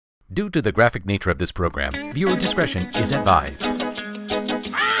Due to the graphic nature of this program, viewer discretion is advised.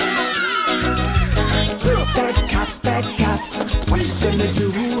 Bad cops, what you gonna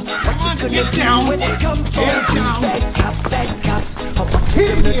do? What you gonna do when they come for you? Bad cops, what you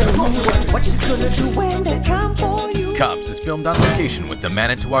gonna do? What you gonna do when they come for you? Cops is filmed on location with the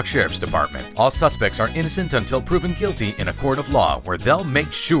Manitowoc Sheriff's Department. All suspects are innocent until proven guilty in a court of law, where they'll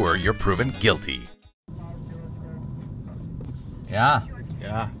make sure you're proven guilty. Yeah.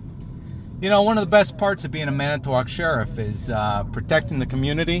 You know, one of the best parts of being a Manitowoc sheriff is protecting the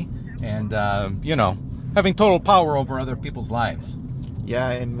community and, you know, having total power over other people's lives. Yeah,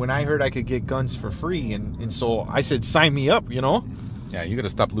 and when I heard I could get guns for free, and so I said, sign me up, you know? Yeah, you gotta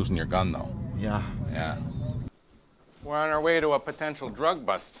stop losing your gun, though. Yeah. We're on our way to a potential drug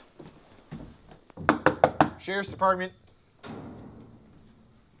bust. Sheriff's Department.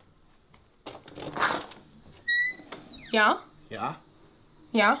 Yeah? Yeah?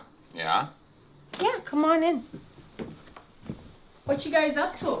 Yeah? Yeah? Yeah, come on in. What you guys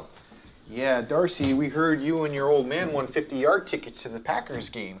up to? Yeah, Darcy, we heard you and your old man won 50-yard tickets to the Packers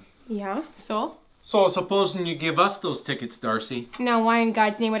game. Yeah, so? So, supposing you give us those tickets, Darcy? Now, why in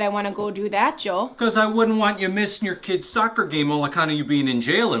God's name would I want to go do that, Joe? Because I wouldn't want you missing your kid's soccer game on account of you being in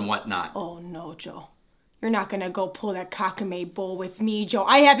jail and whatnot. Oh, no, Joe. You're not going to go pull that cockamamie bull with me, Joe.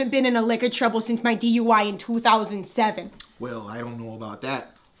 I haven't been in a liquor trouble since my DUI in 2007. Well, I don't know about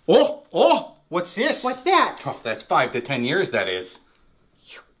that. Oh! What's this? What's that? Oh, that's 5 to 10 years, that is.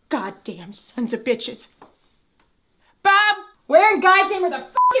 You goddamn sons of bitches. Bob, where in God's name are the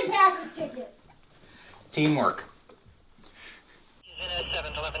fucking Packers tickets? Teamwork.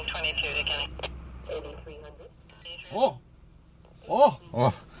 7-11-22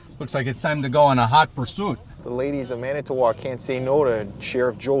 Oh, looks like it's time to go on a hot pursuit. The ladies of Manitowoc can't say no to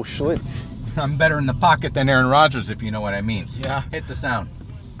Sheriff Joe Schlitz. I'm better in the pocket than Aaron Rodgers, if you know what I mean. Yeah. Hit the sound.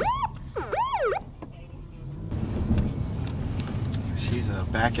 She's a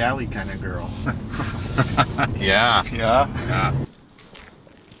back alley kind of girl. Yeah.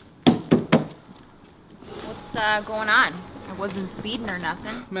 What's going on? I wasn't speeding or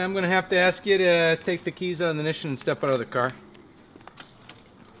nothing. Man, I'm gonna have to ask you to take the keys out of the ignition and step out of the car.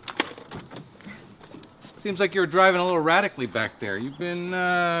 Seems like you're driving a little erratically back there. You've been,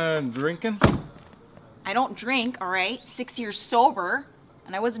 drinking? I don't drink, all right? 6 years sober,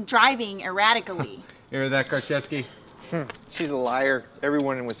 and I wasn't driving erratically. You hear that, Carcheski? She's a liar.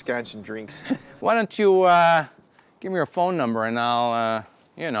 Everyone in Wisconsin drinks. Why don't you, give me your phone number and I'll,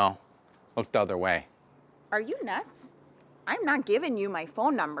 you know, look the other way. Are you nuts? I'm not giving you my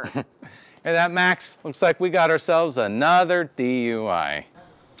phone number. Hear that, Max? Looks like we got ourselves another DUI.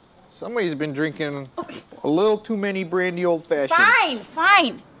 Somebody's been drinking a little too many brandy old fashions.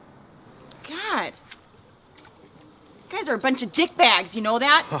 Fine. God. You guys are a bunch of dickbags, you know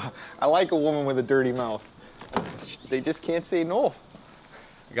that? I like a woman with a dirty mouth. They just can't say no.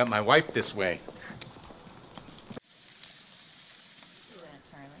 I got my wife this way.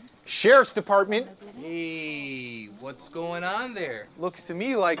 Sheriff's Department. Hey, what's going on there? Looks to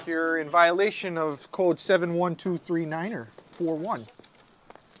me like you're in violation of code 71239 or 41.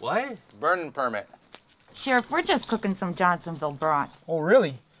 What? Burning permit. Sheriff, we're just cooking some Johnsonville Brats. Oh,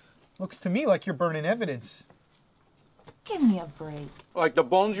 really? Looks to me like you're burning evidence. Give me a break. Like the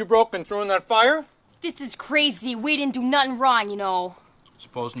bones you broke and threw in that fire? This is crazy. We didn't do nothing wrong, you know.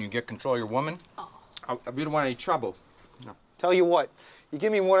 Supposing you get control of your woman? We don't want any trouble. No. Tell you what, you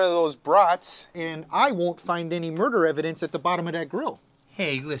give me one of those brats, and I won't find any murder evidence at the bottom of that grill.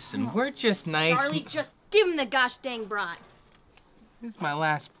 Hey, listen, we're just nice. Charlie, just give him the gosh dang brat. This is my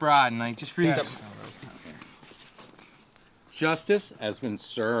last brat, and I just really... Yes. Justice has been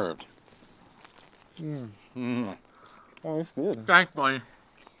served. Oh, that's good. Thanks, buddy.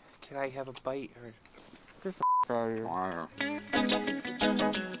 Can I have a bite? Or...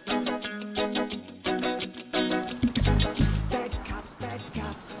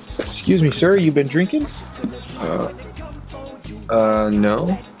 Excuse me, sir, you been drinking?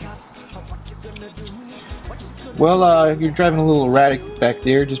 No. Well, you're driving a little erratic back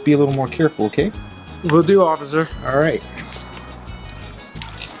there. Just be a little more careful, okay? Will do, officer. All right.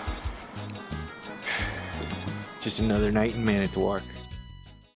 Just another night in Manitowoc.